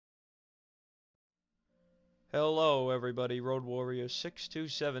Hello everybody, Road Warrior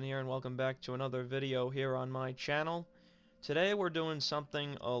 627 here, and welcome back to another video here on my channel. Today we're doing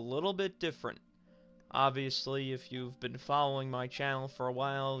something a little bit different. Obviously, if you've been following my channel for a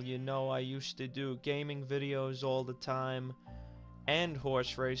while, you know I used to do gaming videos all the time and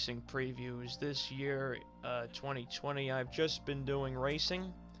horse racing previews. This year, 2020, I've just been doing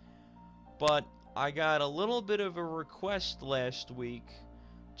racing, but I got a little bit of a request last week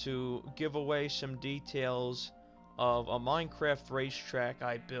to give away some details of a Minecraft racetrack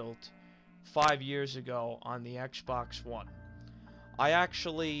I built 5 years ago on the Xbox One. I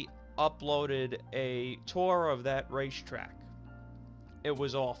actually uploaded a tour of that racetrack. It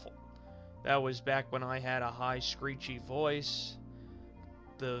was awful. That was back when I had a high screechy voice.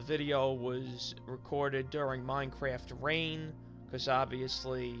 The video was recorded during Minecraft rain, because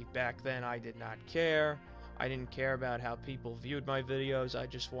obviously back then I did not care. I didn't care about how people viewed my videos, I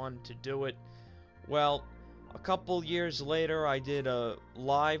just wanted to do it. Well, a couple years later I did a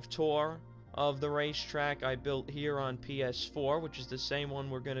live tour of the racetrack I built here on PS4, which is the same one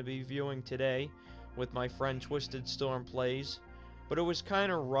we're going to be viewing today with my friend Twisted Storm Plays. But it was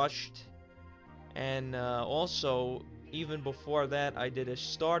kind of rushed, and also, even before that, I did a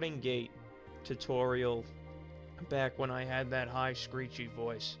starting gate tutorial back when I had that high screechy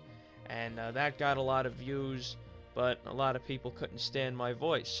voice. And that got a lot of views, but a lot of people couldn't stand my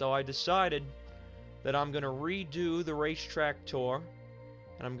voice. So I decided that I'm going to redo the racetrack tour,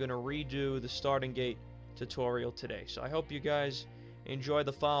 and I'm going to redo the starting gate tutorial today. So I hope you guys enjoy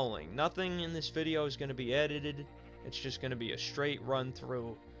the following. Nothing in this video is going to be edited. It's just going to be a straight run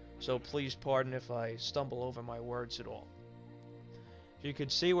through. So please pardon if I stumble over my words at all. As you can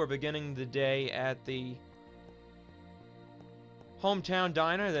see, we're beginning the day at the hometown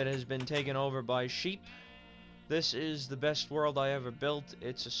diner that has been taken over by sheep. This is the best world I ever built.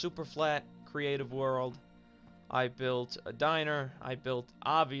 It's a super flat, creative world. I built a diner. I built,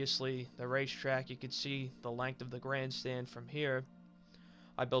 obviously, the racetrack. You can see the length of the grandstand from here.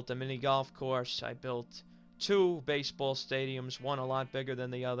 I built a mini golf course. I built 2 baseball stadiums, one a lot bigger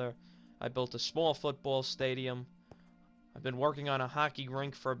than the other. I built a small football stadium. I've been working on a hockey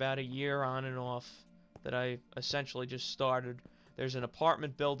rink for about a year on and off that I essentially just started. There's an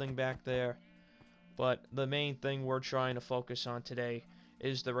apartment building back there, but the main thing we're trying to focus on today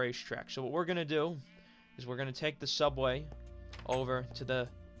is the racetrack. So what we're going to do is we're going to take the subway over to the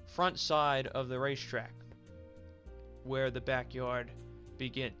front side of the racetrack, where the backyard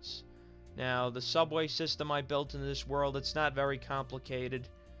begins. Now, the subway system I built in this world, it's not very complicated,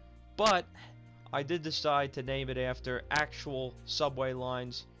 but I did decide to name it after actual subway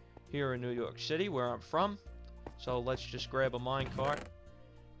lines here in New York City, where I'm from. So let's just grab a minecart,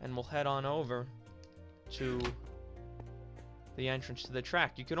 and we'll head on over to the entrance to the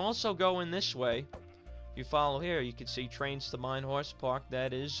track. You can also go in this way. If you follow here, you can see trains to Minehorse Park.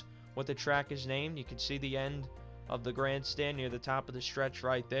 That is what the track is named. You can see the end of the grandstand near the top of the stretch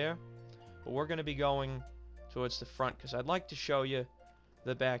right there. But we're going to be going towards the front, because I'd like to show you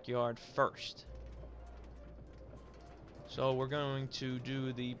the backyard first. So we're going to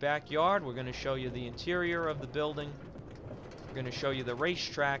do the backyard. We're going to show you the interior of the building. We're going to show you the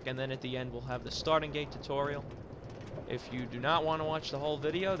racetrack, and then at the end we'll have the starting gate tutorial. If you do not want to watch the whole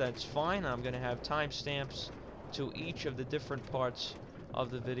video, that's fine. I'm going to have timestamps to each of the different parts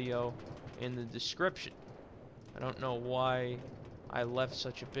of the video in the description. I don't know why I left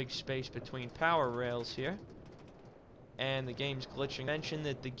such a big space between power rails here. And the game's glitching. I mentioned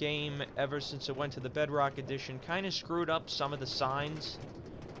that the game, ever since it went to the Bedrock Edition, kind of screwed up some of the signs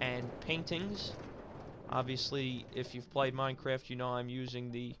and paintings. Obviously, if you've played Minecraft, you know I'm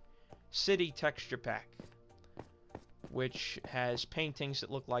using the City texture pack, which has paintings that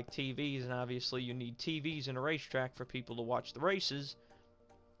look like TVs, and obviously you need TVs in a racetrack for people to watch the races.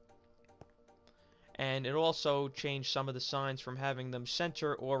 And it also changed some of the signs from having them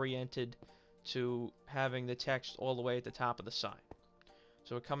center-oriented to having the text all the way at the top of the sign.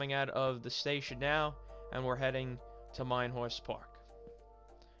 So we're coming out of the station now, and we're heading to Minehorse Park.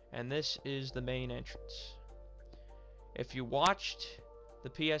 And this is the main entrance. If you watched the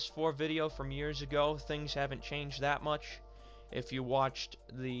PS4 video from years ago, things haven't changed that much. If you watched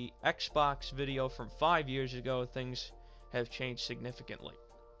the Xbox video from 5 years ago, things have changed significantly.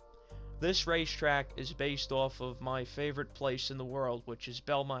 This racetrack is based off of my favorite place in the world, which is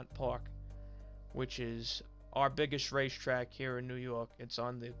Belmont Park, which is our biggest racetrack here in New York. It's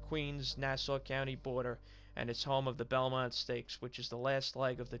on the Queens-Nassau County border, and it's home of the Belmont Stakes, which is the last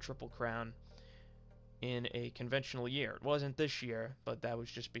leg of the Triple Crown in a conventional year. It wasn't this year, but that was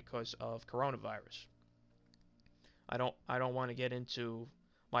just because of coronavirus. I don't want to get into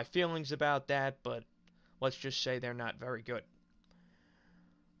my feelings about that, but let's just say they're not very good.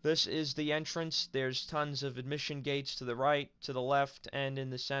 This is the entrance. There's tons of admission gates to the right, to the left, and in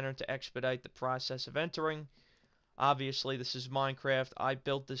the center to expedite the process of entering. Obviously, this is Minecraft. I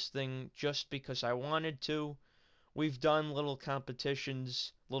built this thing just because I wanted to. We've done little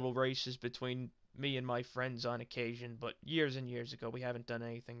competitions, little races between me and my friends on occasion, but years and years ago, we haven't done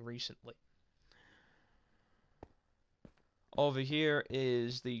anything recently. Over here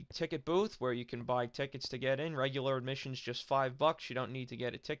is the ticket booth where you can buy tickets to get in. Regular admission's just $5. You don't need to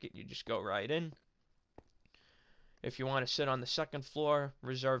get a ticket. You just go right in. If you want to sit on the second floor,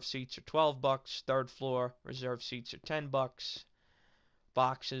 reserved seats are $12. Third floor, reserved seats are $10.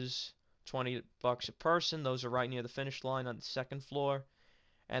 Boxes, $20 a person. Those are right near the finish line on the second floor.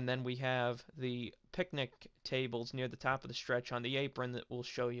 And then we have the picnic tables near the top of the stretch on the apron that we'll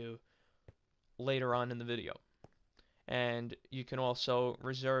show you later on in the video. And you can also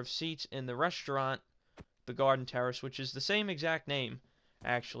reserve seats in the restaurant, the Garden Terrace, which is the same exact name,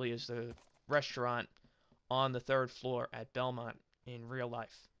 actually, as the restaurant on the third floor at Belmont in real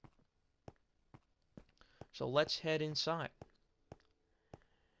life. So let's head inside.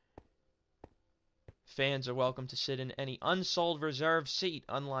 Fans are welcome to sit in any unsold reserved seat,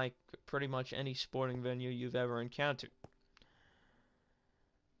 unlike pretty much any sporting venue you've ever encountered.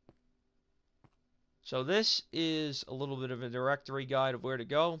 So this is a little bit of a directory guide of where to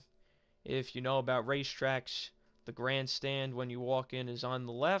go. If you know about racetracks, the grandstand when you walk in is on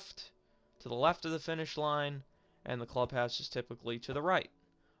the left, to the left of the finish line, and the clubhouse is typically to the right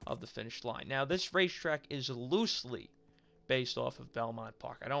of the finish line. Now this racetrack is loosely based off of Belmont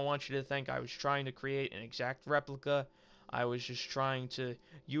Park. I don't want you to think I was trying to create an exact replica. I was just trying to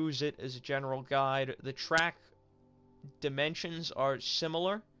use it as a general guide. The track dimensions are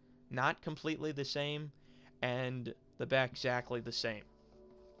similar, not completely the same, and the back exactly the same.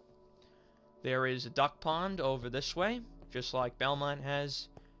 There is a duck pond over this way, just like Belmont has.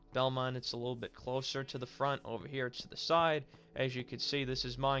 Belmont, it's a little bit closer to the front. Over here, it's to the side. As you can see, this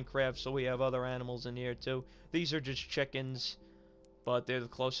is Minecraft, so we have other animals in here too. These are just chickens, but they're the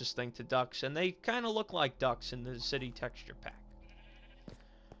closest thing to ducks, and they kind of look like ducks in the city texture pack.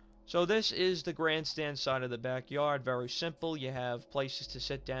 So this is the grandstand side of the backyard. Very simple. You have places to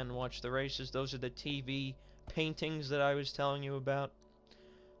sit down and watch the races. Those are the TV paintings that I was telling you about.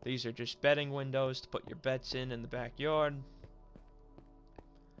 These are just betting windows to put your bets in the backyard.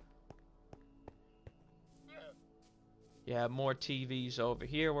 You have more TVs over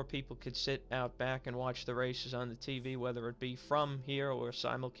here where people could sit out back and watch the races on the TV, whether it be from here or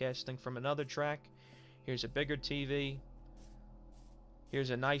simulcasting from another track. Here's a bigger TV.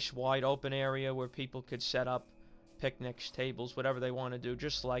 Here's a nice wide open area where people could set up picnics, tables, whatever they want to do,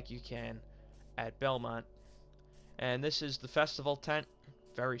 just like you can at Belmont. And this is the festival tent.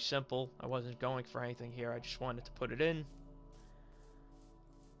 Very simple. I wasn't going for anything here. I just wanted to put it in.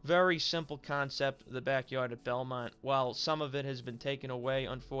 Very simple concept, the backyard at Belmont. While some of it has been taken away,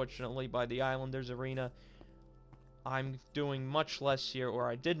 unfortunately, by the Islanders Arena, I'm doing much less here, or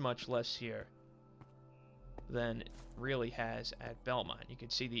I did much less here, than it really has at Belmont. You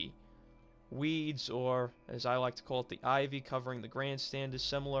can see the weeds, or as I like to call it, the ivy covering the grandstand is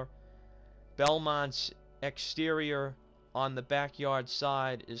similar. Belmont's exterior on the backyard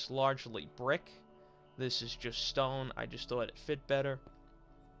side is largely brick. This is just stone. I just thought it fit better.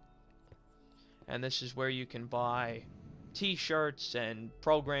 And this is where you can buy t-shirts and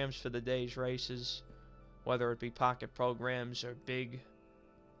programs for the day's races, whether it be pocket programs or big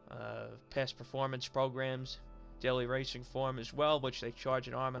past performance programs. Daily racing form as well, which they charge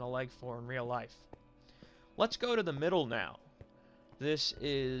an arm and a leg for in real life. Let's go to the middle now. This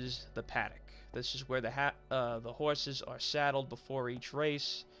is the paddock. This is where the horses are saddled before each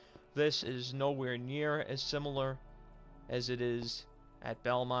race. This is nowhere near as similar as it is at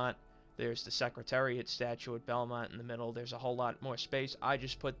Belmont. There's the Secretariat statue at Belmont in the middle. There's a whole lot more space. I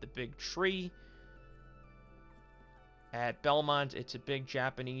just put the big tree. At Belmont, it's a big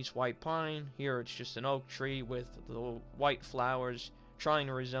Japanese white pine. Here, it's just an oak tree with the white flowers trying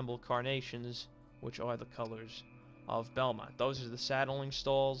to resemble carnations, which are the colors of Belmont. Those are the saddling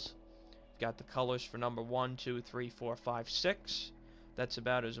stalls. Got the colors for number 1, 2, 3, 4, 5, 6. That's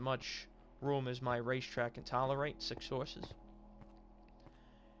about as much room as my racetrack can tolerate, 6 horses.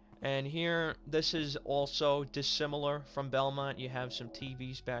 And here, this is also dissimilar from Belmont. You have some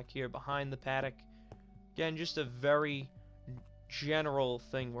TVs back here behind the paddock. Again, just a very general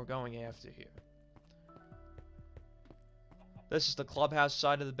thing we're going after here. This is the clubhouse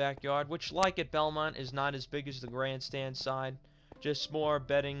side of the backyard, which, like at Belmont, is not as big as the grandstand side. Just more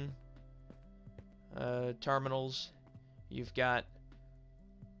betting terminals. You've got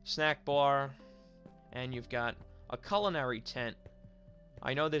snack bar, and you've got a culinary tent.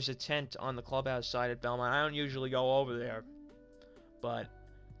 I know there's a tent on the clubhouse side at Belmont. I don't usually go over there, but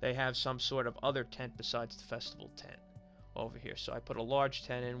they have some sort of other tent besides the festival tent over here. So I put a large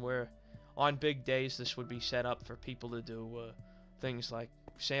tent in where on big days this would be set up for people to do things like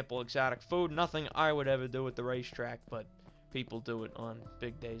sample exotic food. Nothing I would ever do at the racetrack, but people do it on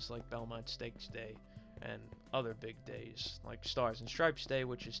big days like Belmont Stakes Day and other big days like Stars and Stripes Day,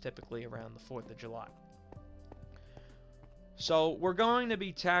 which is typically around the 4th of July. So we're going to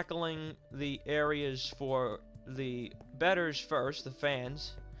be tackling the areas for the bettors first, the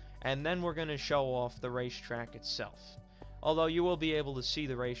fans, and then we're going to show off the racetrack itself. Although you will be able to see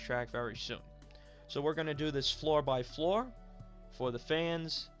the racetrack very soon. So we're going to do this floor by floor for the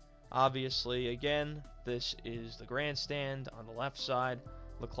fans. Obviously, again, this is the grandstand on the left side.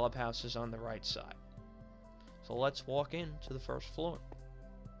 The clubhouse is on the right side. So let's walk into the first floor.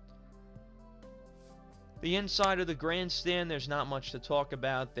 The inside of the grandstand, there's not much to talk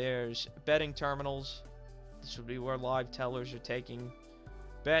about. There's betting terminals. This would be where live tellers are taking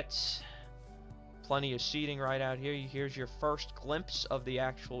bets. Plenty of seating right out here. Here's your first glimpse of the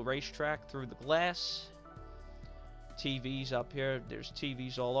actual racetrack through the glass. TVs up here. There's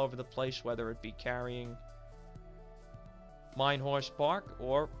TVs all over the place, whether it be carrying Minehorse Park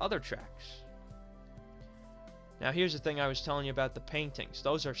or other tracks. Now here's the thing I was telling you about the paintings.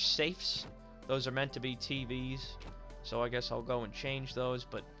 Those are safes. Those are meant to be TVs. So I guess I'll go and change those.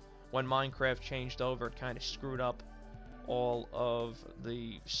 But when Minecraft changed over, it kind of screwed up all of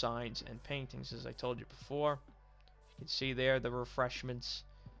the signs and paintings, as I told you before. You can see there the refreshments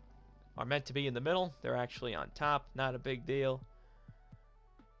are meant to be in the middle. They're actually on top. Not a big deal.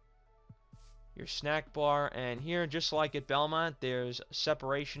 Your snack bar, and here, just like at Belmont, there's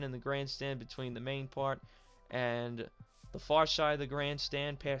separation in the grandstand between the main part and the far side of the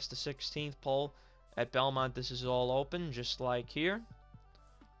grandstand past the 16th pole. At Belmont, this is all open, just like here.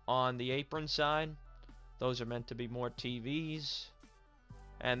 On the apron side, those are meant to be more TVs,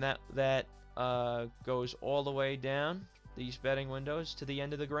 and that goes all the way down these betting windows to the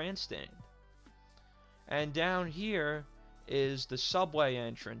end of the grandstand. And down here is the subway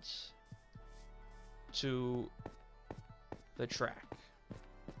entrance to the track.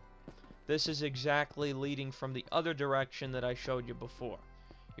 This is exactly leading from the other direction that I showed you before.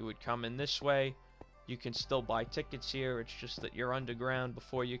 You would come in this way. You can still buy tickets here. It's just that you're underground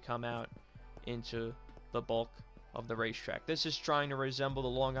before you come out into the bulk of the racetrack. This is trying to resemble the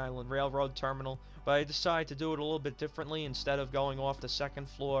Long Island Railroad terminal, but I decided to do it a little bit differently. Instead of going off the second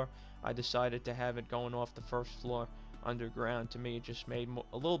floor, I decided to have it going off the first floor underground. To me, it just made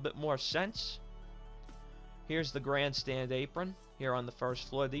a little bit more sense. Here's the grandstand apron here on the first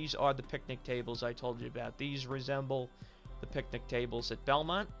floor. These are the picnic tables I told you about. These resemble the picnic tables at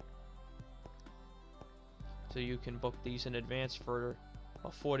Belmont. So you can book these in advance for a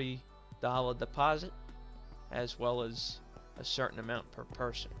 $40 deposit, as well as a certain amount per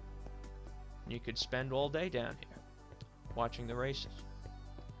person. And you could spend all day down here watching the races.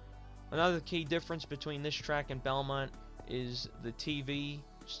 Another key difference between this track and Belmont is the TV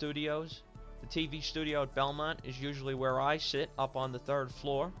studios. The TV studio at Belmont is usually where I sit, up on the 3rd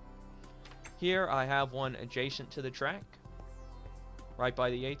floor. Here I have one adjacent to the track, right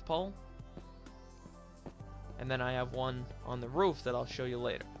by the 8th pole. And then I have one on the roof that I'll show you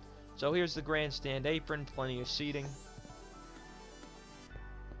later. So here's the grandstand apron, plenty of seating.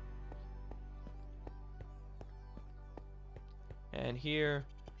 And here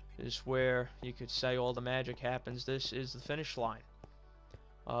is where you could say all the magic happens. This is the finish line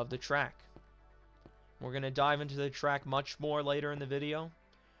of the track. We're going to dive into the track much more later in the video.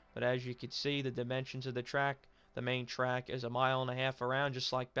 But as you can see, the dimensions of the track, the main track is 1.5 miles around,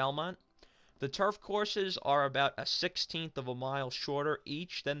 just like Belmont. The turf courses are about a 1/16 of a mile shorter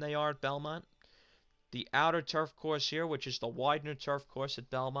each than they are at Belmont. The outer turf course here, which is the Widener turf course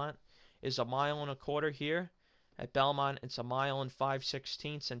at Belmont, is 1.25 miles here. At Belmont, it's 1 mile and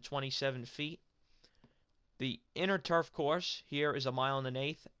 5/16 and 27 feet. The inner turf course here is 1 mile and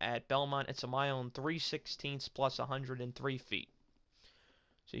 1/8. At Belmont, it's 1 mile and 3/16 plus 103 feet.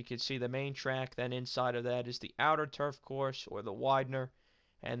 So you can see the main track. Then inside of that is the outer turf course, or the Widener,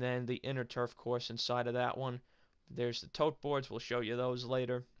 and then the inner turf course inside of that one. There's the tote boards. We'll show you those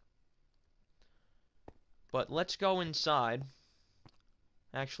later. But let's go inside.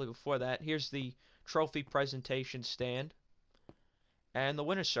 Actually, before that, here's the trophy presentation stand and the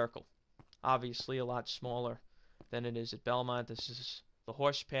winner's circle. Obviously a lot smaller than it is at Belmont. This is the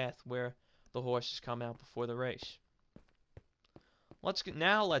horse path where the horses come out before the race.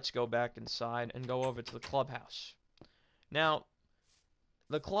 Now let's go back inside and go over to the clubhouse. Now,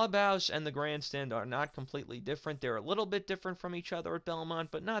 the clubhouse and the grandstand are not completely different. They're a little bit different from each other at Belmont,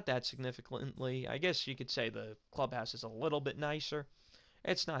 but not that significantly. I guess you could say the clubhouse is a little bit nicer.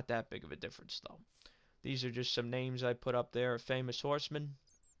 It's not that big of a difference, though. These are just some names I put up there of famous horsemen.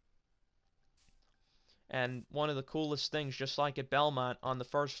 And one of the coolest things, just like at Belmont, on the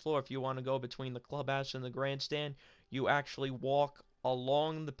first floor, if you want to go between the clubhouse and the grandstand, you actually walk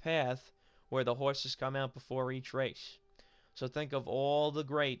along the path where the horses come out before each race. So think of all the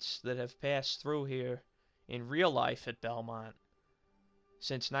greats that have passed through here in real life at Belmont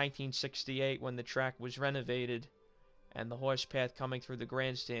since 1968 when the track was renovated, and the horse path coming through the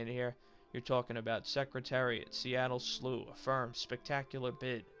grandstand here. You're talking about Secretariat, Seattle Slew, Affirm, Spectacular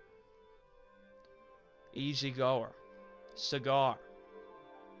Bid, Easy Goer, Cigar.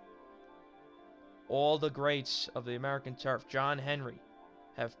 All the greats of the American turf, John Henry,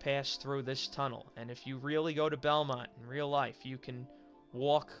 have passed through this tunnel. And if you really go to Belmont in real life, you can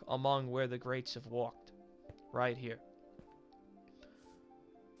walk among where the greats have walked. Right here.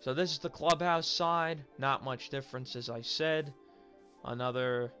 So this is the clubhouse side. Not much difference, as I said.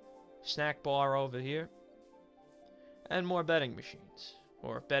 Another snack bar over here. And more betting machines.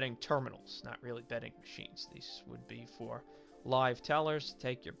 Or betting terminals. Not really betting machines. These would be for live tellers to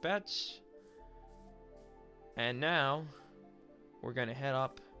take your bets. And now we're going to head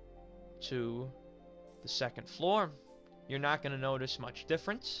up to the second floor. You're not going to notice much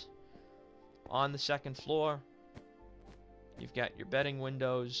difference. On the second floor, you've got your betting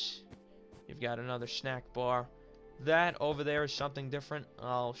windows. You've got another snack bar. That over there is something different.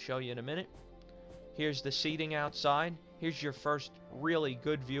 I'll show you in a minute. Here's the seating outside. Here's your first really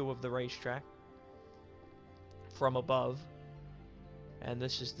good view of the racetrack from above. And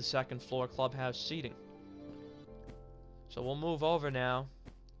this is the second floor clubhouse seating. So we'll move over now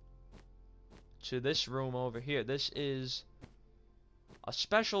to this room over here. This is a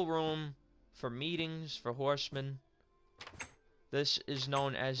special room for meetings for horsemen. This is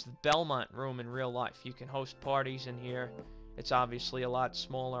known as the Belmont room in real life. You can host parties in here. It's obviously a lot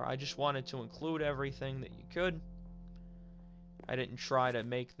smaller. I just wanted to include everything that you could. I didn't try to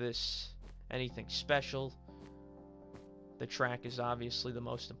make this anything special. The track is obviously the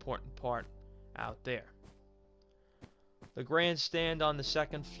most important part out there. The grandstand on the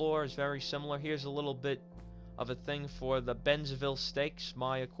second floor is very similar. Here's a little bit of a thing for the Bentonville Stakes,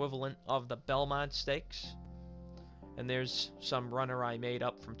 my equivalent of the Belmont Stakes. And there's some runner I made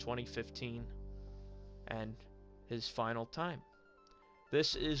up from 2015 and his final time.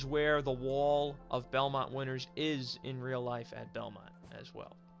 This is where the wall of Belmont winners is in real life at Belmont as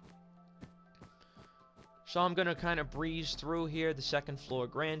well. So I'm going to kind of breeze through here. The second floor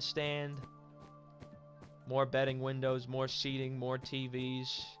grandstand. More betting windows, more seating, more TVs.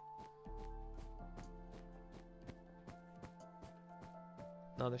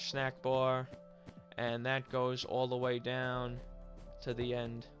 Another snack bar. And that goes all the way down to the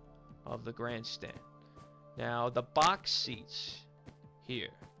end of the grandstand. Now, the box seats here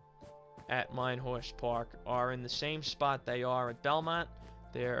at Minehorse Park are in the same spot they are at Belmont.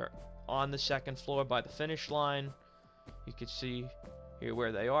 They're on the second floor by the finish line. You can see here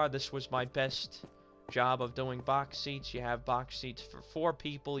where they are. This was my best job of doing box seats. You have box seats for 4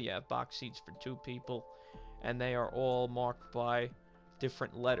 people, you have box seats for 2 people, and they are all marked by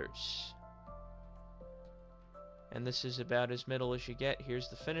different letters. And this is about as middle as you get. Here's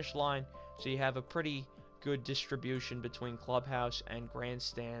the finish line, so you have a pretty good distribution between clubhouse and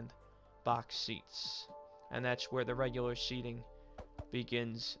grandstand box seats. And that's where the regular seating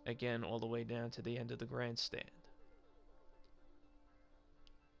begins, again, all the way down to the end of the grandstand.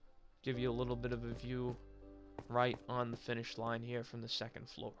 Give you a little bit of a view right on the finish line here from the second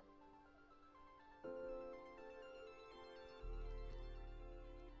floor.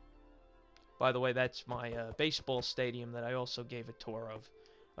 By the way, that's my baseball stadium that I also gave a tour of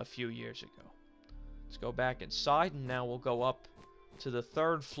a few years ago. Let's go back inside, and now we'll go up to the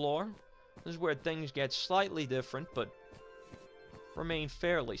third floor. This is where things get slightly different, but remain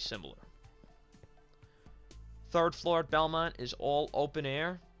fairly similar. Third floor at Belmont is all open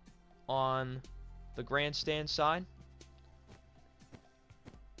air on the grandstand side.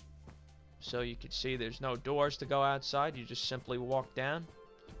 So you can see there's no doors to go outside. You just simply walk down.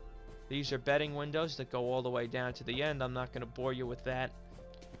 These are betting windows that go all the way down to the end. I'm not going to bore you with that.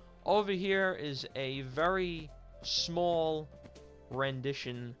 Over here is a very small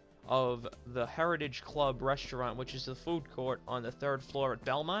rendition of the Heritage Club restaurant, which is the food court on the third floor at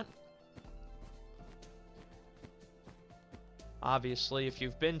Belmont. Obviously, if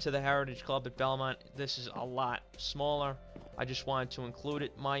you've been to the Heritage Club at Belmont, this is a lot smaller. I just wanted to include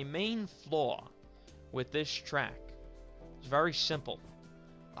it. My main flaw with this track is very simple.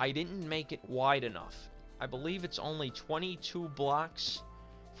 I didn't make it wide enough. I believe it's only 22 blocks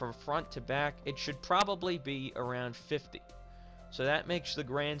from front to back. It should probably be around 50. So that makes the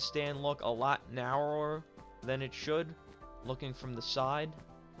grandstand look a lot narrower than it should, looking from the side.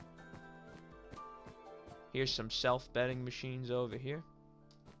 Here's some self-betting machines over here.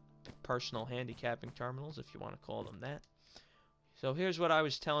 Personal handicapping terminals, if you want to call them that. So here's what I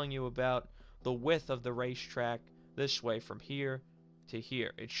was telling you about the width of the racetrack this way from here to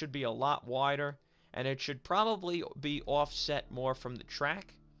here. It should be a lot wider, and it should probably be offset more from the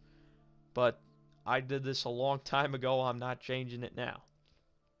track, but I did this a long time ago. I'm not changing it now.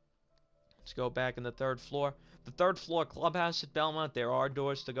 Let's go back in the third floor. The third floor clubhouse at Belmont, there are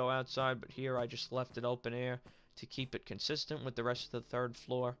doors to go outside, but here I just left it open air to keep it consistent with the rest of the third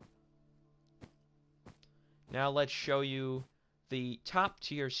floor. Now let's show you the top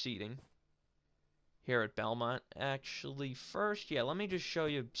tier seating here at Belmont. Actually, first, let me just show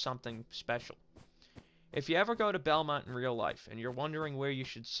you something special. If you ever go to Belmont in real life and you're wondering where you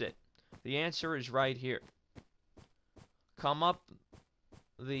should sit, the answer is right here. Come up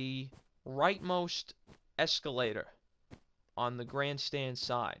the rightmost escalator on the grandstand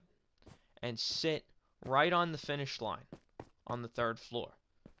side and sit right on the finish line on the third floor.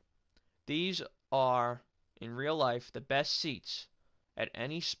 These are, in real life, the best seats at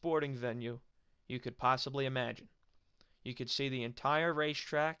any sporting venue you could possibly imagine. You could see the entire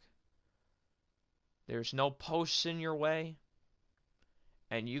racetrack. There's no posts in your way,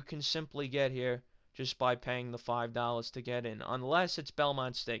 and you can simply get here just by paying the $5 to get in, unless it's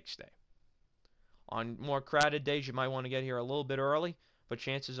Belmont Stakes Day. On more crowded days, you might want to get here a little bit early, but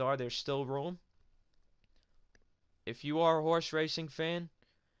chances are there's still room. If you are a horse racing fan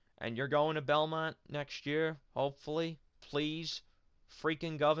and you're going to Belmont next year, hopefully, please,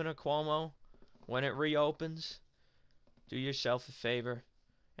 freaking Governor Cuomo, when it reopens, do yourself a favor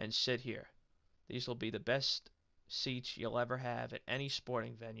and sit here. These will be the best seats you'll ever have at any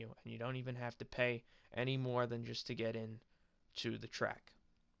sporting venue, and you don't even have to pay any more than just to get in to the track.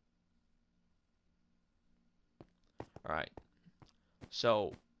 Alright,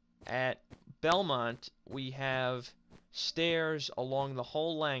 so at Belmont we have stairs along the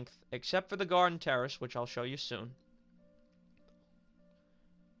whole length, except for the garden terrace, which I'll show you soon.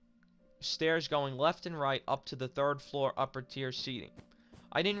 Stairs going left and right up to the third floor upper tier seating.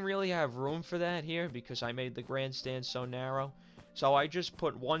 I didn't really have room for that here because I made the grandstand so narrow, so I just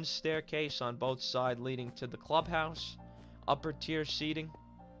put one staircase on both sides leading to the clubhouse upper tier seating.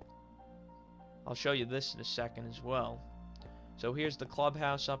 I'll show you this in a second as well. So here's the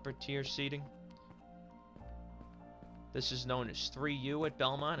clubhouse upper tier seating. This is known as 3U at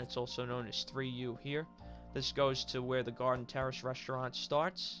Belmont. It's also known as 3U here. This goes to where the Garden Terrace restaurant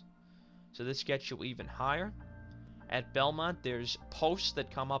starts. So this gets you even higher. At Belmont, there's posts that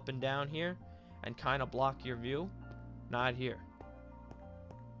come up and down here and kind of block your view. Not here.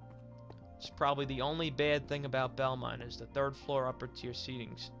 It's probably the only bad thing about Belmont is the third floor upper tier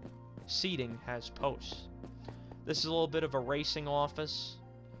seating has posts. This is a little bit of a racing office,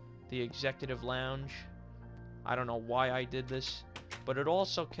 the executive lounge. I don't know why I did this, but it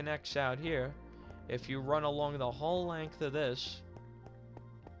also connects out here. If you run along the whole length of this,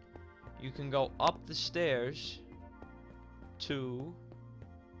 you can go up the stairs to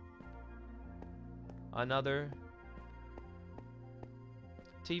another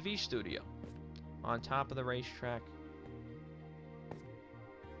TV studio on top of the racetrack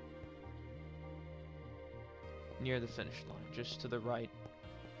near the finish line, just to the right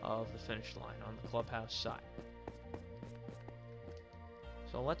of the finish line on the clubhouse side.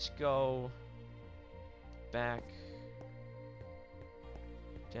 So let's go back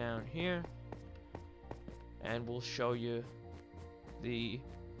down here and we'll show you the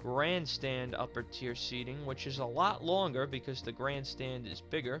grandstand upper tier seating, which is a lot longer because the grandstand is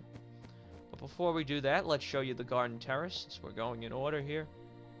bigger. But before we do that, let's show you the garden terrace, since we're going in order here.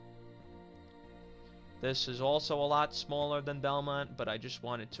 This is also a lot smaller than Belmont, but I just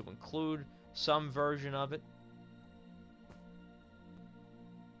wanted to include some version of it.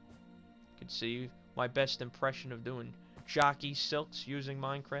 You can see my best impression of doing jockey silks using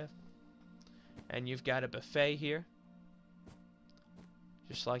Minecraft. And you've got a buffet here,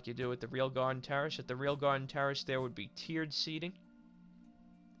 just like you do at the real garden terrace. At the real garden terrace, there would be tiered seating.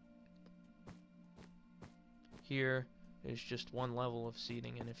 Here is just one level of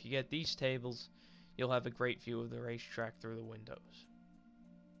seating, and if you get these tables, you'll have a great view of the racetrack through the windows.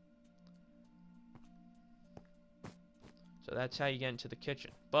 So that's how you get into the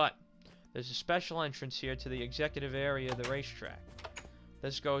kitchen. But there's a special entrance here to the executive area of the racetrack.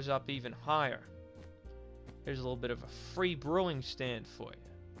 This goes up even higher. Here's a little bit of a free brewing stand for you.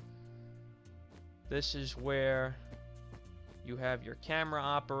 This is where you have your camera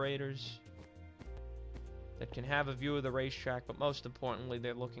operators that can have a view of the racetrack, but most importantly,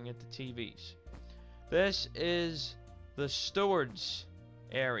 they're looking at the TVs. This is the stewards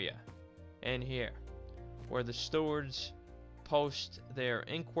area in here, where the stewards post their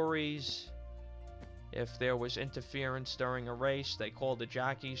inquiries. If there was interference during a race, they call the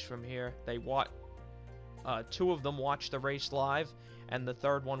jockeys from here. They two of them watch the race live, and the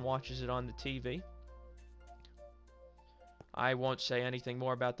third one watches it on the TV. I won't say anything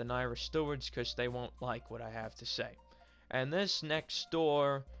more about the NYRA stewards because they won't like what I have to say. And this next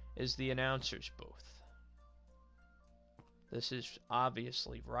door is the announcer's booth. This is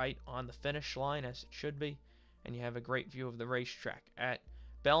obviously right on the finish line, as it should be, and you have a great view of the racetrack. At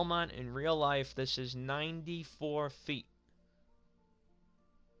Belmont, in real life, this is 94 feet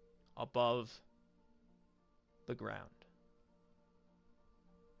above the ground.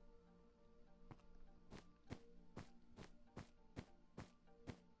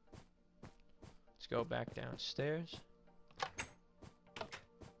 Let's go back downstairs.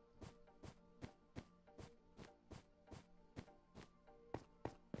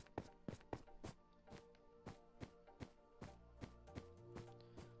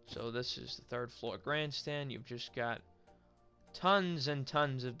 So this is the third floor grandstand. You've just got tons and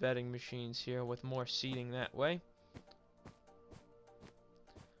tons of betting machines here with more seating that way.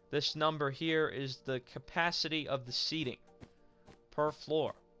 This number here is the capacity of the seating per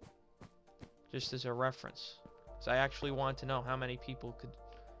floor, just as a reference. So I actually want to know how many people could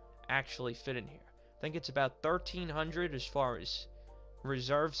actually fit in here. I think it's about 1,300 as far as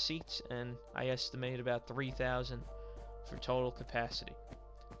reserved seats, and I estimate about 3,000 for total capacity.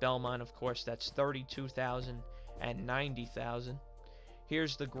 Belmont, of course, that's 32,000 and 90,000.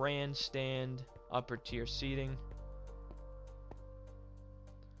 Here's the grandstand upper tier seating.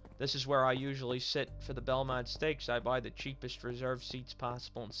 This is where I usually sit for the Belmont Stakes. I buy the cheapest reserve seats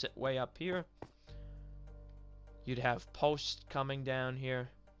possible and sit way up here. You'd have posts coming down here,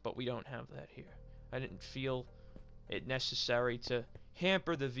 but we don't have that here. I didn't feel it necessary to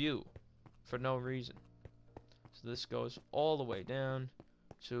hamper the view for no reason. So this goes all the way down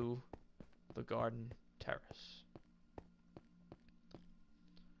to the garden terrace.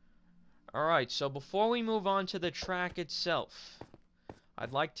 Alright, so before we move on to the track itself,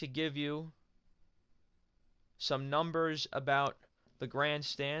 I'd like to give you some numbers about the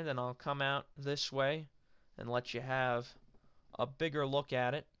grandstand, and I'll come out this way and let you have a bigger look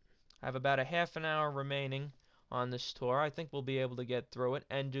at it. I have about a half an hour remaining on this tour. I think we'll be able to get through it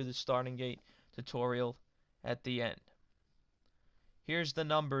and do the starting gate tutorial at the end. Here's the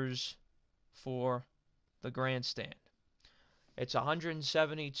numbers for the grandstand. It's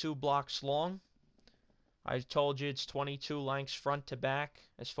 172 blocks long. I told you it's 22 lengths front to back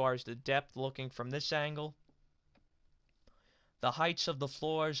as far as the depth looking from this angle. The heights of the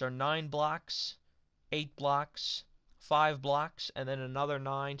floors are 9 blocks, 8 blocks, 5 blocks, and then another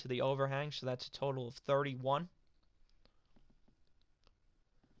 9 to the overhang, so that's a total of 31.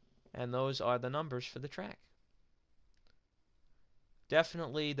 And those are the numbers for the track.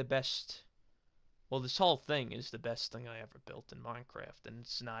 Definitely the best. Well, this whole thing is the best thing I ever built in Minecraft, and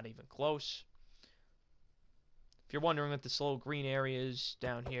it's not even close. If you're wondering what this little green area is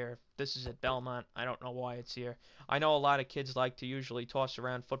down here, this is at Belmont. I don't know why it's here. I know a lot of kids like to usually toss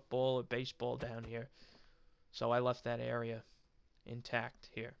around football or baseball down here, so I left that area intact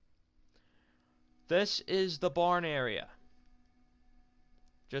here. This is the barn area.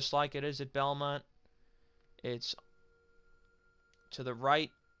 Just like it is at Belmont, it's to the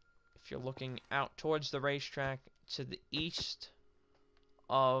right, if you're looking out towards the racetrack, to the east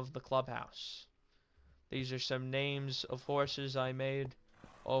of the clubhouse. These are some names of horses I made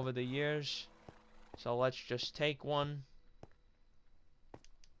over the years. So let's just take one,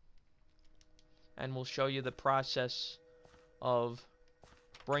 and we'll show you the process of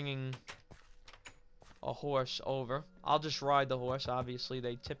bringing a horse over. I'll just ride the horse. Obviously,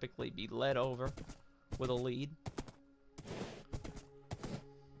 they typically be led over with a lead.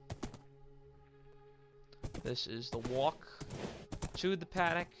 This is the walk to the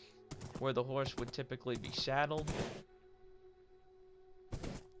paddock where the horse would typically be saddled.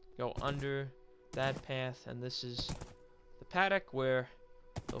 Go under that path, and this is the paddock where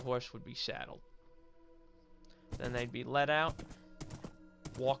the horse would be saddled. Then they'd be let out,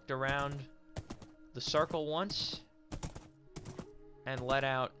 walked around the circle once, and let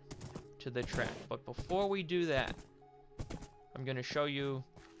out to the track. But before we do that, I'm going to show you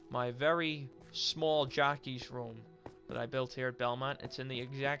my very small jockey's room that I built here at Belmont. It's in the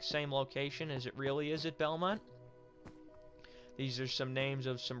exact same location as it really is at Belmont. These are some names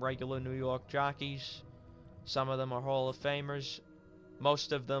of some regular New York jockeys. Some of them are Hall of Famers.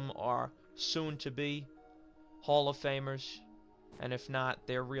 Most of them are soon-to-be Hall of Famers. And if not,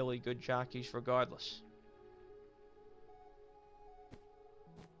 they're really good jockeys regardless.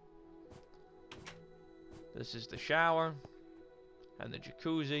 This is the shower and the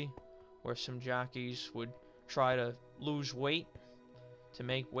jacuzzi, where some jockeys would try to lose weight to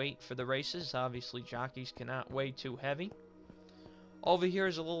make weight for the races. Obviously, jockeys cannot weigh too heavy. Over here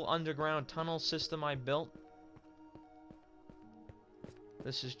is a little underground tunnel system I built.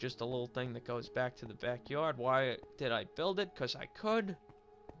 This is just a little thing that goes back to the backyard. Why did I build it? Because I could.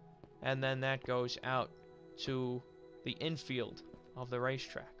 And then that goes out to the infield of the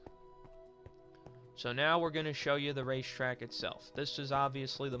racetrack. So now we're going to show you the racetrack itself. This is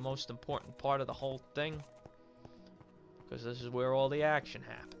obviously the most important part of the whole thing, because this is where all the action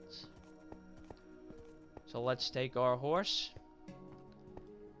happens. So let's take our horse.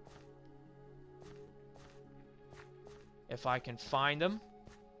 If I can find him.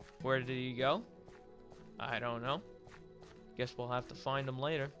 Where did he go? I don't know. Guess we'll have to find him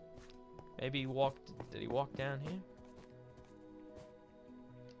later. Maybe he walked... Did he walk down here?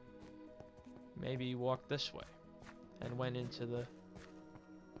 Maybe he walked this way and went into the...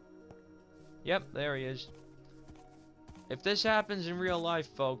 Yep, there he is. If this happens in real life,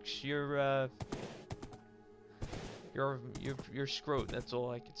 folks, you're screwed. That's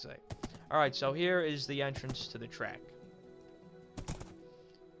all I can say. Alright, so here is the entrance to the track.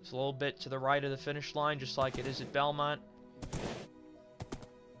 It's a little bit to the right of the finish line, just like it is at Belmont.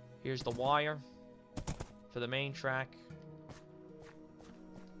 Here's the wire for the main track,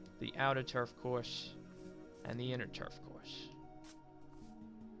 the outer turf course, and the inner turf course.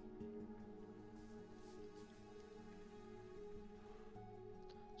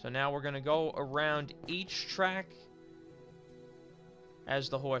 So now we're going to go around each track as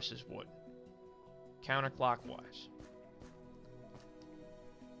the horses would, counterclockwise.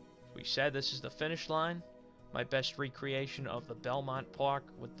 We said this is the finish line. My best recreation of the Belmont Park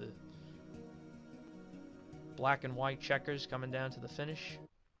with the black and white checkers coming down to the finish.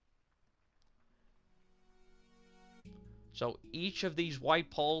 So each of these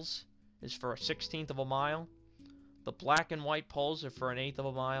white poles is for a 1/16 of a mile. The black and white poles are for an 1/8 of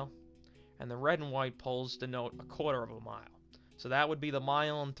a mile. And the red and white poles denote a 1/4 of a mile. So that would be the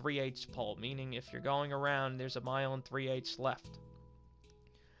 1 3/8 pole, meaning if you're going around, there's a 1 3/8 left.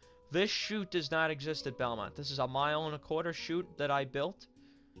 This chute does not exist at Belmont. This is a 1 1/4 chute that I built.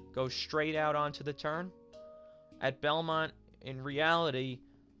 Goes straight out onto the turn. At Belmont, in reality,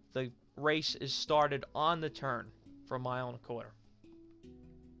 the race is started on the turn for a 1 1/4.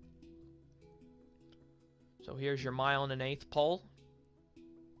 So here's your 1 1/8 pole.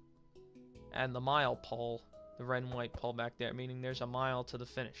 And the mile pole, the red and white pole back there, meaning there's a mile to the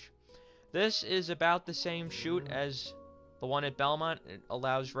finish. This is about the same chute as the one at Belmont. It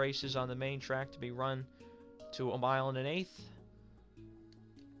allows races on the main track to be run to a 1 1/8.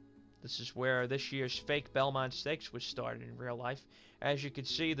 This is where this year's fake Belmont Stakes was started in real life. As you can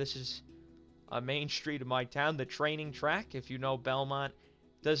see, this is a main street of my town, the training track. If you know, Belmont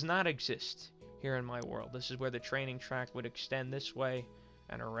does not exist here in my world. This is where the training track would extend this way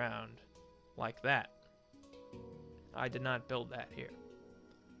and around like that. I did not build that here.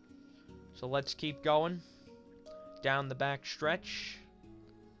 So let's keep going down the back stretch.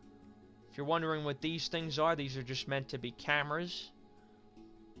 If you're wondering what these things are just meant to be cameras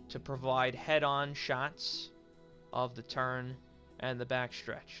to provide head-on shots of the turn and the back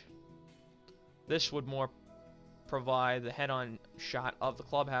stretch. This would more provide the head-on shot of the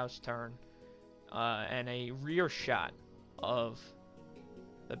clubhouse turn and a rear shot of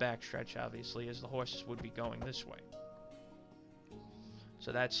the back stretch, obviously, as the horses would be going this way.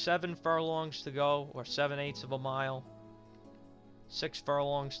 So that's 7 furlongs to go, or 7/8 of a mile. 6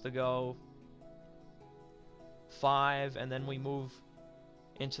 furlongs to go. 5, and then we move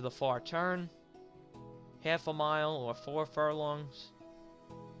into the far turn. 1/2 a mile, or 4 furlongs.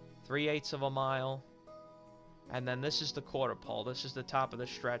 3/8 of a mile. And then this is the 1/4 pole. This is the top of the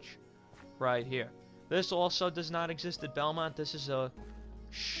stretch right here. This also does not exist at Belmont. This is a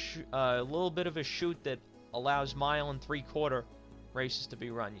little bit of a chute that allows 1 3/4 races to be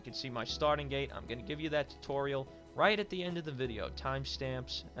run. You can see my starting gate. I'm going to give you that tutorial right at the end of the video.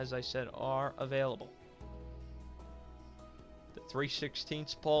 Timestamps, as I said, are available. The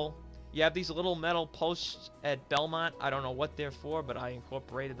 3/16 pole. You have these little metal posts at Belmont. I don't know what they're for, but I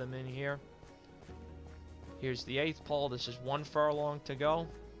incorporated them in here. Here's the 8th pole. This is 1 furlong to go.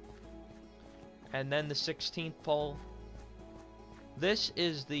 And then the 16th pole. This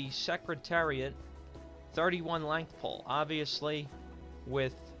is the Secretariat 31 length pole. Obviously,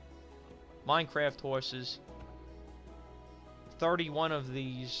 with Minecraft horses, 31 of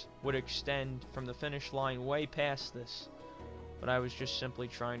these would extend from the finish line way past this. But I was just simply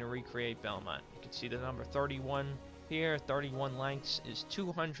trying to recreate Belmont. You can see the number 31 here. 31 lengths is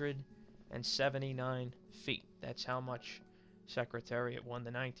 279 feet. That's how much Secretariat won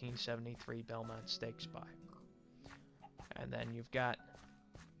the 1973 Belmont Stakes by. And then you've got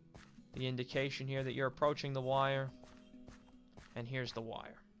the indication here that you're approaching the wire. And here's the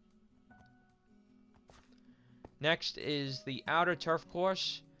wire. Next is the outer turf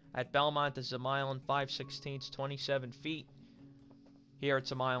course. At Belmont, this is 1 mile and 5/16, 27 feet. Here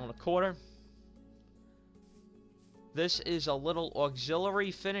it's 1 mile and a quarter. This is a little auxiliary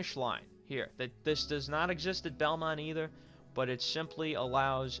finish line here. This does not exist at Belmont either, but it simply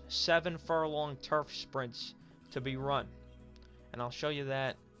allows 7 furlong turf sprints to be run. And I'll show you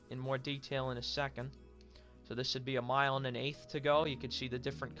that in more detail in a second. So this would be 1 mile and 1/8 to go. You can see the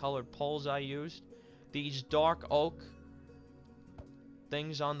different colored poles I used. These dark oak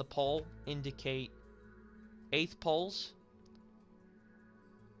things on the pole indicate 1/8 poles.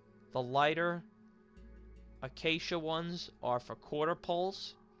 The lighter acacia ones are for 1/4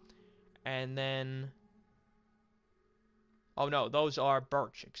 poles. And then, oh no, those are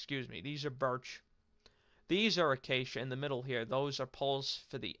birch, excuse me. These are birch. These are acacia in the middle here. Those are poles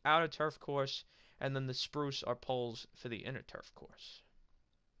for the outer turf course. And then the spruce are poles for the inner turf course.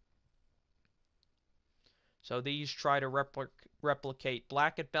 So these try to replicate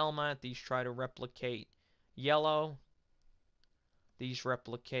black at Belmont. These try to replicate yellow. These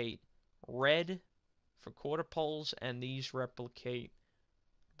replicate red for 1/4 poles, and these replicate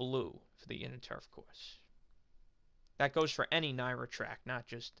blue for the inner turf course. That goes for any NYRA track, not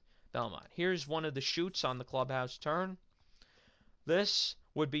just Belmont. Here's one of the chutes on the clubhouse turn. This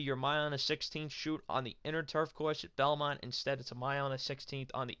would be your 1 mile and 1/16 chute on the inner turf course at Belmont. Instead, it's 1 mile and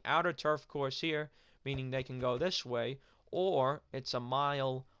 1/16 on the outer turf course here, meaning they can go this way, or it's 1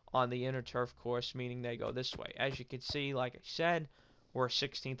 mile on the inner turf course, meaning they go this way. As you can see, like I said, we're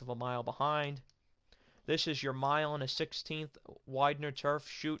 1/16 of a mile behind. This is your 1 mile and 1/16 Widener turf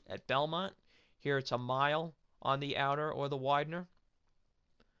chute at Belmont. Here it's 1 mile on the outer or the Widener.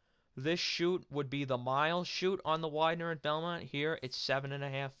 This chute would be the mile chute on the Widener at Belmont. Here it's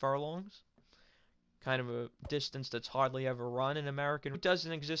 7.5 furlongs. Kind of a distance that's hardly ever run in American. It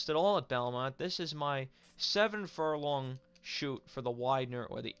doesn't exist at all at Belmont. This is my 7 furlong chute for the Widener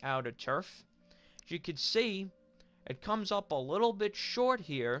or the outer turf. As you can see, it comes up a little bit short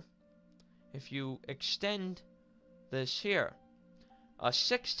here if you extend this here.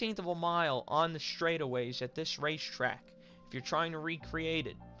 1/16 of a mile on the straightaways at this racetrack, if you're trying to recreate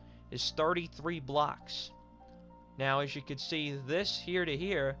it, is 33 blocks. Now, as you can see, this here to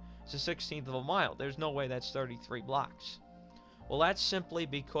here is 1/16 of a mile. There's no way that's 33 blocks. Well, that's simply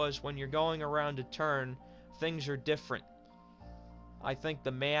because when you're going around a turn, things are different. I think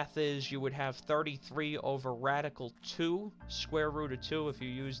the math is you would have 33 over radical 2, square root of 2, if you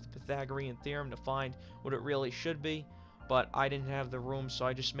use the Pythagorean theorem to find what it really should be. But I didn't have the room, so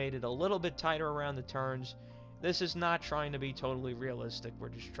I just made it a little bit tighter around the turns. This is not trying to be totally realistic. We're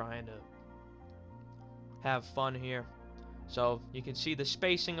just trying to have fun here. So you can see the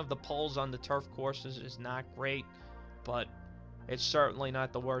spacing of the poles on the turf courses is not great, but it's certainly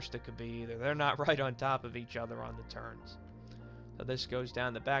not the worst it could be either. They're not right on top of each other on the turns. So this goes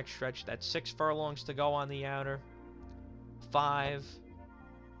down the backstretch. That's 6 furlongs to go on the outer. 5.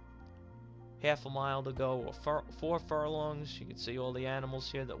 Half a mile to go, or 4 furlongs. You can see all the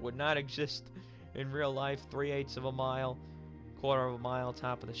animals here that would not exist in real life. 3/8 of a mile, 1/4 of a mile,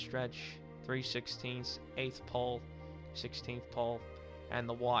 top of the stretch. 3/16, 1/8 pole, 16th pole, and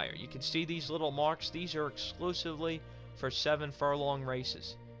the wire. You can see these little marks. These are exclusively for 7 furlong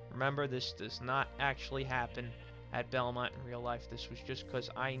races. Remember, this does not actually happen at Belmont in real life. This was just because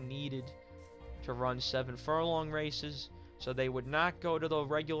I needed to run 7 furlong races, so they would not go to the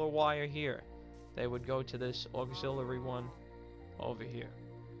regular wire here. They would go to this auxiliary one over here.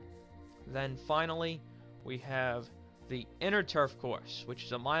 Then finally, we have the inner turf course, which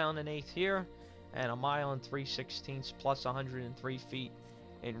is 1 mile and 1/8 here, and 1 mile and 3/16 plus 103 feet.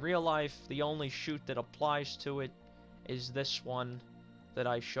 In real life, the only chute that applies to it is this one that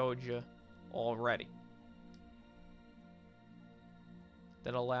I showed you already,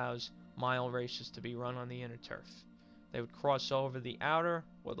 that allows mile races to be run on the inner turf. They would cross over the outer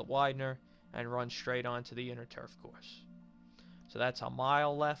or the Widener and run straight onto the inner turf course. So that's 1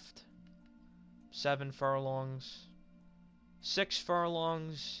 mile left, 7 furlongs, 6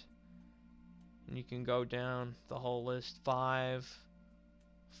 furlongs, and you can go down the whole list. 5,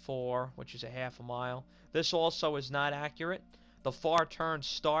 4, which is a half a mile. This also is not accurate. The far turn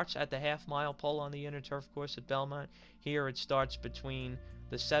starts at the half-mile pole on the inner turf course at Belmont. Here it starts between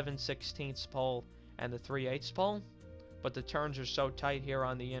the 7/16 pole and the 3/8 pole. But the turns are so tight here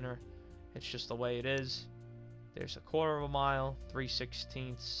on the inner, it's just the way it is. There's a 1/4 of a mile,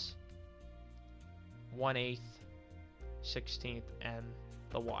 3/16, 1/8, 16th, and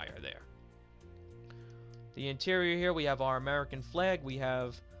the wire there. The interior here, we have our American flag. We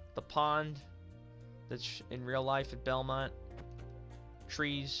have the pond that's in real life at Belmont.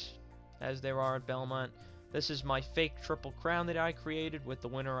 Trees, as there are at Belmont. This is my fake Triple Crown that I created with the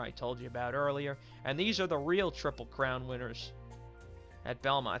winner I told you about earlier. And these are the real Triple Crown winners at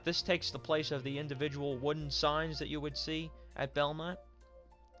Belmont. This takes the place of the individual wooden signs that you would see at Belmont.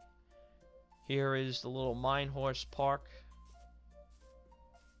 Here is the little Minehorse Park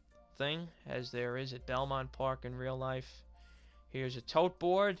thing, as there is at Belmont Park in real life. Here's a tote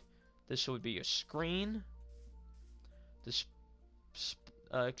board. This would be a screen.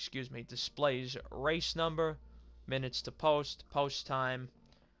 Displays race number, minutes to post, post time,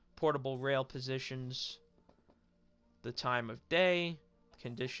 portable rail positions, the time of day,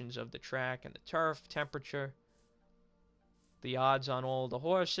 conditions of the track and the turf, temperature, the odds on all the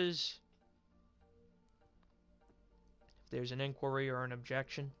horses, if there's an inquiry or an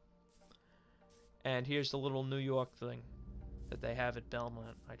objection. And here's the little New York thing that they have at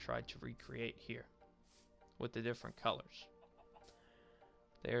Belmont. I tried to recreate here with the different colors.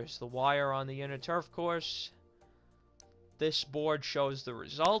 There's the wire on the inner turf course. This board shows the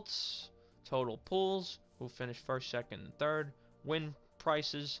results, total pools, who finished first, second, and third, win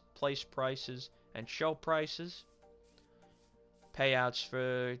prices, place prices, and show prices. Payouts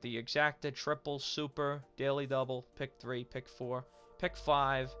for the exacta, triple, super, daily double, pick 3, pick 4, pick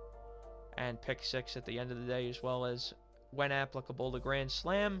 5, and pick 6 at the end of the day, as well as, when applicable, the Grand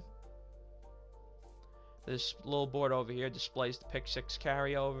Slam. This little board over here displays the pick 6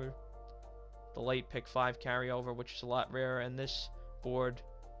 carryover, the late pick 5 carryover, which is a lot rarer, and this board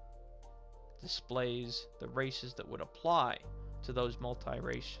displays the races that would apply to those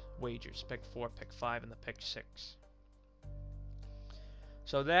multi-race wagers, pick 4, pick 5, and the pick 6.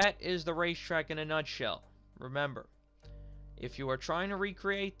 So that is the racetrack in a nutshell. Remember, if you are trying to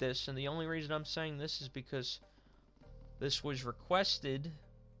recreate this, and the only reason I'm saying this is because this was requested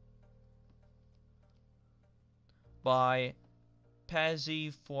by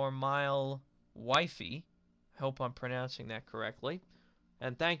Pazzi for Mile Wifey. I hope I'm pronouncing that correctly.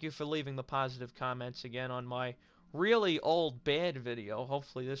 And thank you for leaving the positive comments again on my really old bad video.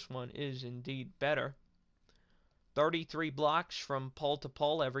 Hopefully this one is indeed better. 33 blocks from pole to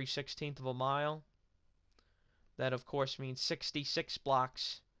pole every 16th of a mile. That of course means 66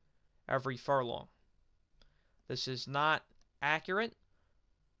 blocks every furlong. This is not accurate,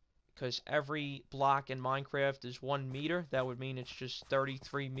 because every block in Minecraft is 1 meter. That would mean it's just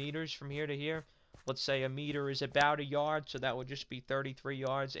 33 meters from here to here. Let's say a meter is about a yard, so that would just be 33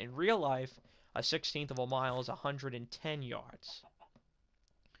 yards. In real life, a 16th of a mile is 110 yards.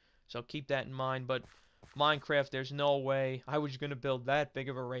 So keep that in mind. But Minecraft, there's no way I was going to build that big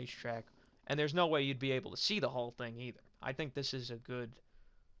of a racetrack. And there's no way you'd be able to see the whole thing either. I think this is a good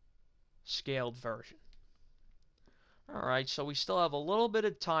scaled version. Alright, so we still have a little bit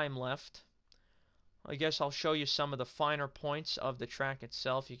of time left. I guess I'll show you some of the finer points of the track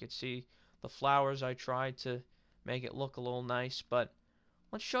itself. You can see the flowers. I tried to make it look a little nice, but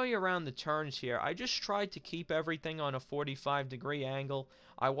let's show you around the turns here. I just tried to keep everything on a 45-degree angle.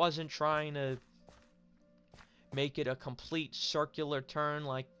 I wasn't trying to make it a complete circular turn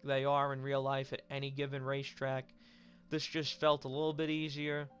like they are in real life at any given racetrack. This just felt a little bit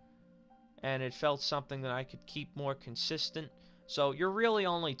easier, and it felt something that I could keep more consistent. So you're really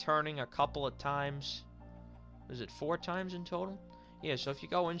only turning a couple of times. Is it 4 times in total? Yeah, so if you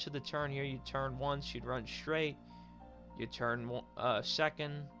go into the turn here, you turn once, you'd run straight. You turn a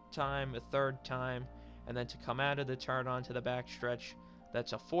second time, a third time, and then to come out of the turn onto the backstretch,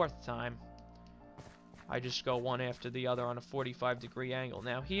 that's a 4th time. I just go one after the other on a 45-degree angle.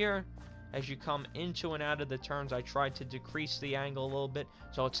 Now here, as you come into and out of the turns, I tried to decrease the angle a little bit,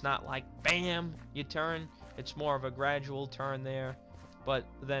 so it's not like BAM, you turn. It's more of a gradual turn there, but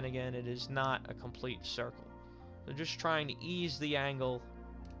then again, it is not a complete circle. So just trying to ease the angle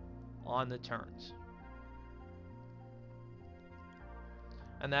on the turns.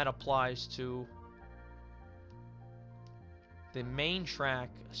 And that applies to the main track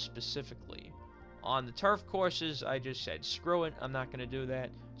specifically. On the turf courses, I just said, screw it, I'm not going to do that.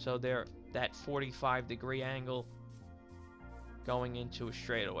 So they're that 45-degree angle going into a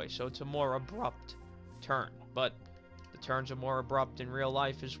straightaway. So it's a more abrupt turn. But the turns are more abrupt in real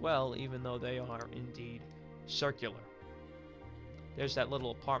life as well, even though they are indeed circular. There's that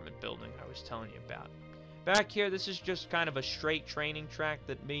little apartment building I was telling you about. Back here, this is just kind of a straight training track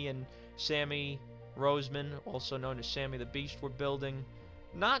that me and Sammy Roseman, also known as Sammy the Beast, were building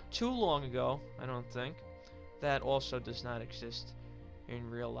not too long ago, I don't think. That also does not exist in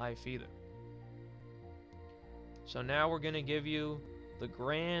real life either. So now we're going to give you the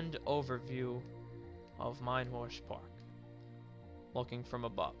grand overview of Minehorse Park, looking from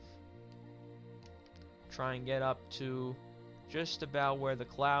above. Try and get up to just about where the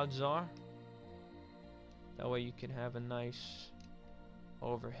clouds are. That way you can have a nice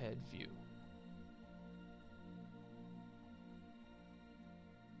overhead view.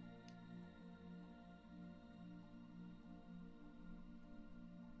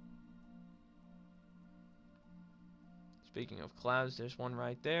 Speaking of clouds, there's one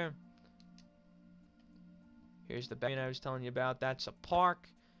right there. Here's the bank I was telling you about. That's a park.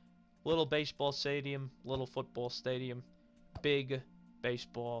 Little baseball stadium, little football stadium, big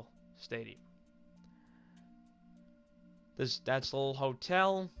baseball stadium. That's a little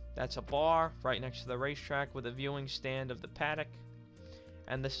hotel. That's a bar right next to the racetrack with a viewing stand of the paddock.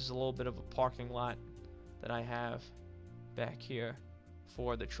 And this is a little bit of a parking lot that I have back here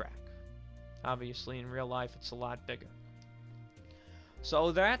for the track. Obviously, in real life, it's a lot bigger.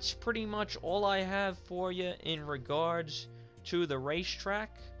 So that's pretty much all I have for you in regards to the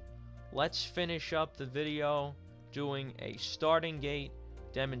racetrack. Let's finish up the video doing a starting gate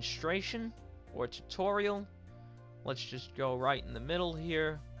demonstration or tutorial. Let's just go right in the middle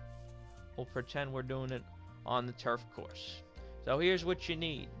here. We'll pretend we're doing it on the turf course. So here's what you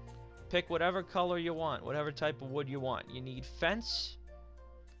need. Pick whatever color you want, whatever type of wood you want. You need fence.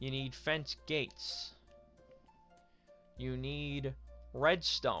 You need fence gates. You need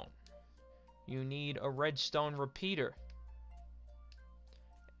redstone. You need a redstone repeater.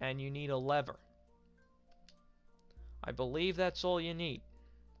 And you need a lever. I believe that's all you need.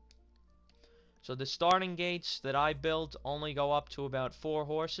 So the starting gates that I built only go up to about 5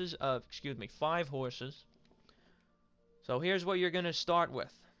 horses. So here's what you're going to start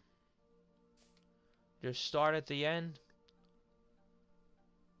with. Just start at the end.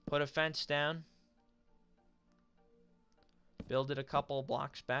 Put a fence down. Build it a couple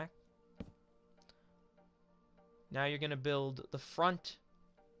blocks back. Now you're going to build the front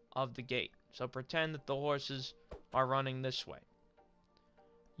of the gate. So pretend that the horses are running this way.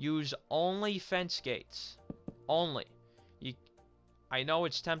 Use only fence gates. Only. I know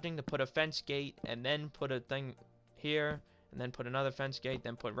it's tempting to put a fence gate and then put a thing here, and then put another fence gate,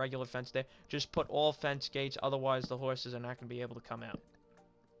 then put regular fence there. Just put all fence gates, otherwise the horses are not going to be able to come out.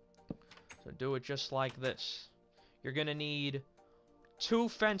 So do it just like this. You're going to need 2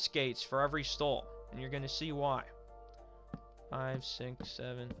 fence gates for every stall, and you're going to see why. 5, 6,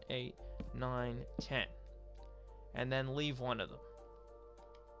 7, 8, 9, 10. And then leave one of them.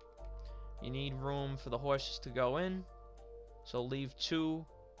 You need room for the horses to go in, so leave 2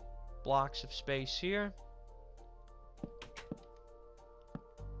 blocks of space here.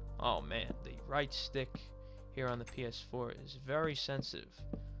 Oh man, the right stick here on the PS4 is very sensitive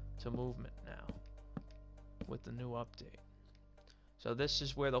to movement now with the new update. So this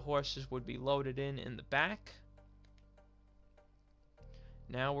is where the horses would be loaded in the back.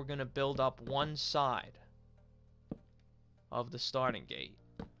 Now we're going to build up one side of the starting gate.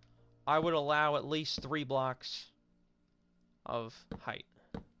 I would allow at least 3 blocks of height.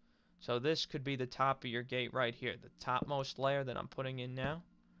 So this could be the top of your gate right here, the topmost layer that I'm putting in now.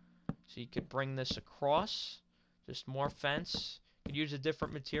 So you could bring this across, just more fence. You could use a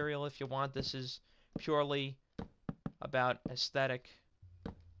different material if you want. This is purely about aesthetic.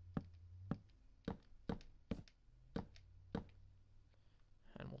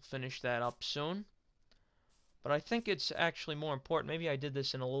 And we'll finish that up soon. But I think it's actually more important. Maybe I did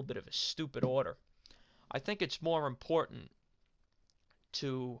this in a little bit of a stupid order. I think it's more important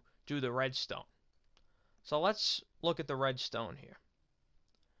to do the redstone. So let's look at the redstone here.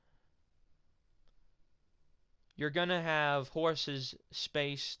 You're going to have horses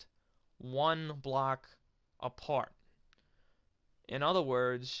spaced 1 block apart. In other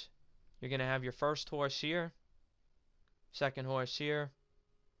words, you're going to have your first horse here, second horse here,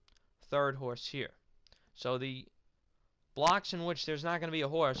 third horse here. So the blocks in which there's not going to be a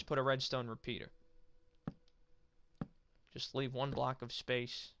horse, put a redstone repeater. Just leave 1 block of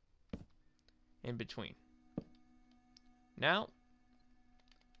space in between. Now,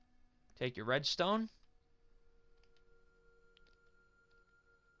 take your redstone.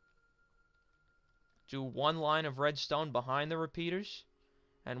 Do 1 line of redstone behind the repeaters,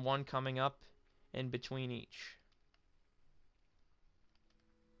 and 1 coming up in between each.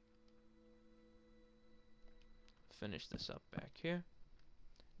 finish this up back here.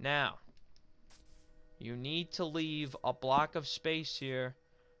 Now, you need to leave a block of space here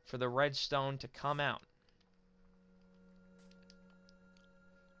for the redstone to come out.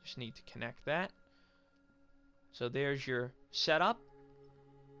 Just need to connect that. So there's your setup.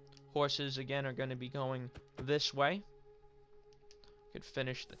 Horses, again, are going to be going this way. Could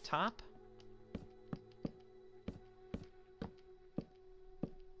finish the top.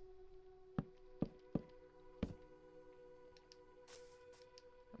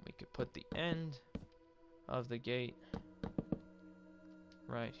 And we could put the end of the gate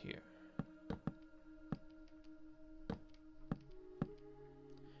right here.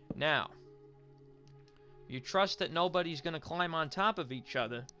 Now, you trust that nobody's going to climb on top of each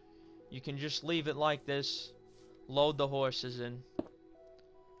other, you can just leave it like this, load the horses in,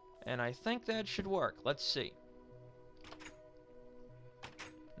 and I think that should work. Let's see.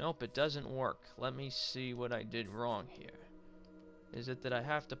 Nope, it doesn't work. Let me see what I did wrong here. Is it that I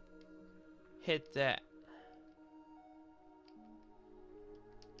have to hit that?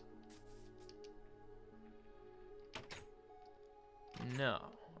 No.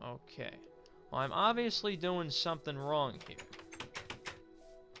 Okay. Well, I'm obviously doing something wrong here.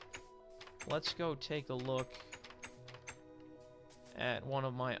 Let's go take a look at one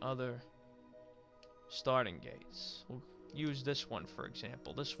of my other starting gates. We'll use this one, for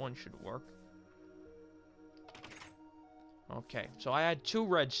example. This one should work. Okay, so I had 2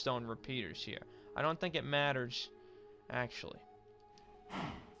 redstone repeaters here. I don't think it matters, actually.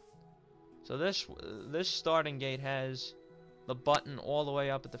 So this starting gate has the button all the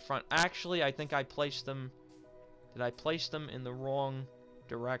way up at the front. Actually, I think I placed them... Did I place them in the wrong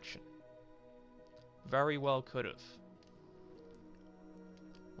direction? Very well could have.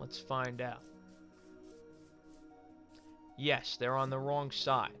 Let's find out. Yes, they're on the wrong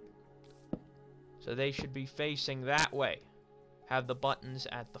side. So they should be facing that way. Have the buttons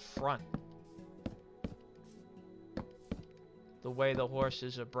at the front. The way the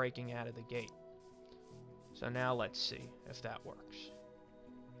horses are breaking out of the gate. So now let's see if that works.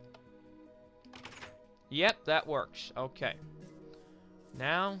 Yep, that works. Okay.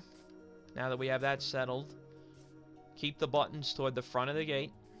 Now that we have that settled, keep the buttons toward the front of the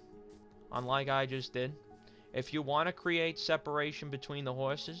gate, unlike I just did. If you want to create separation between the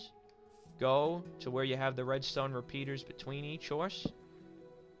horses, go to where you have the redstone repeaters between each horse,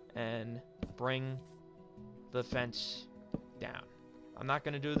 and bring the fence down. I'm not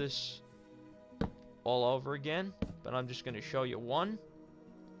going to do this all over again, but I'm just going to show you one.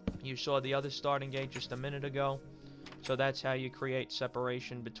 You saw the other starting gate just a minute ago, so that's how you create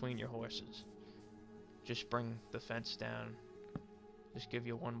separation between your horses. Just bring the fence down. Just give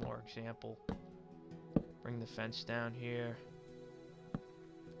you one more example. Bring the fence down here,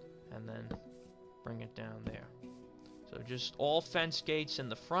 and then bring it down there. So just all fence gates in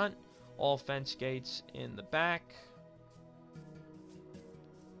the front, all fence gates in the back.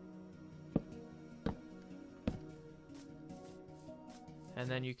 And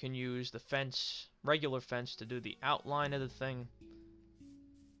then you can use the fence, regular fence, to do the outline of the thing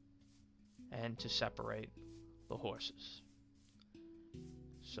and to separate the horses.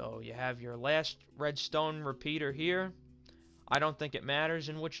 So you have your last redstone repeater here. I don't think it matters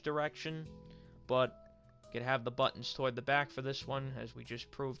in which direction, but you can have the buttons toward the back for this one, as we just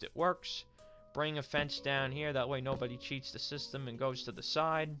proved it works. Bring a fence down here, that way nobody cheats the system and goes to the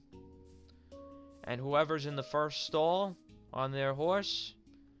side. And whoever's in the first stall on their horse,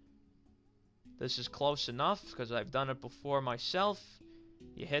 this is close enough because I've done it before myself.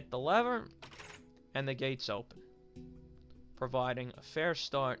 You hit the lever and the gate's open, providing a fair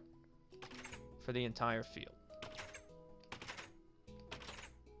start for the entire field.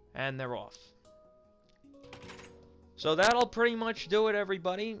 And they're off. So that'll pretty much do it,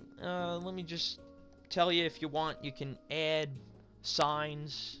 everybody. Let me just tell you, if you want, you can add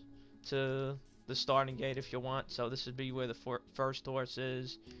signs to the starting gate if you want. So this would be where the first horse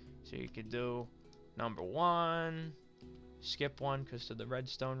is. So you could do number 1, skip 1 because of the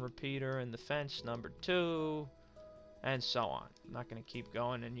redstone repeater and the fence, number 2, and so on. I'm not going to keep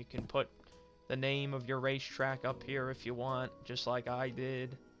going, and you can put the name of your racetrack up here if you want, just like I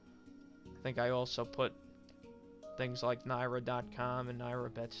did. I think I also put things like Naira.com and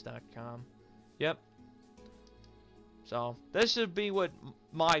NairaBets.com. Yep. So this would be what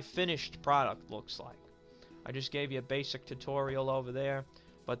my finished product looks like. I just gave you a basic tutorial over there,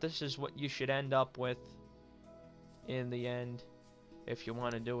 but this is what you should end up with in the end if you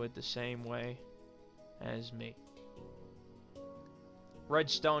want to do it the same way as me.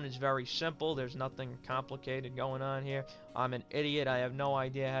 Redstone is very simple. There's nothing complicated going on here. I'm an idiot. I have no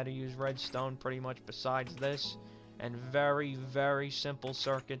idea how to use redstone pretty much besides this. and very, very simple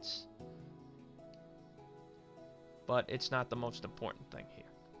circuits. But it's not the most important thing here.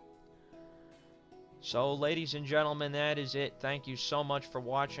 So, ladies and gentlemen, that is it. Thank you so much for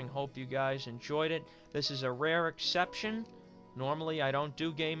watching. Hope you guys enjoyed it. This is a rare exception. Normally, I don't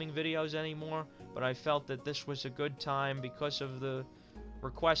do gaming videos anymore, but I felt that this was a good time because of the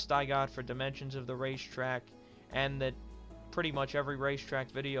request I got for Dimensions of the Racetrack, and that pretty much every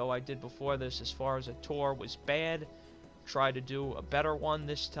racetrack video I did before this as far as a tour was bad. Try to do a better one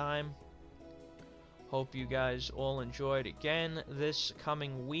this time. Hope you guys all enjoyed. Again, this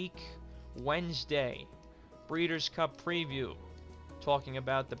coming week, Wednesday, Breeders' Cup preview, talking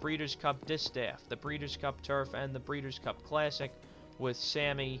about the Breeders' Cup Distaff, the Breeders' Cup Turf, and the Breeders' Cup Classic with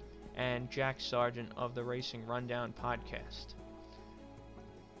Sammy and Jack Sargent of the Racing Rundown podcast.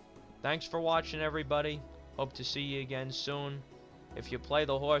 Thanks for watching, everybody. Hope to see you again soon. If you play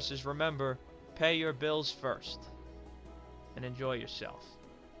the horses, remember, pay your bills first. And enjoy yourself.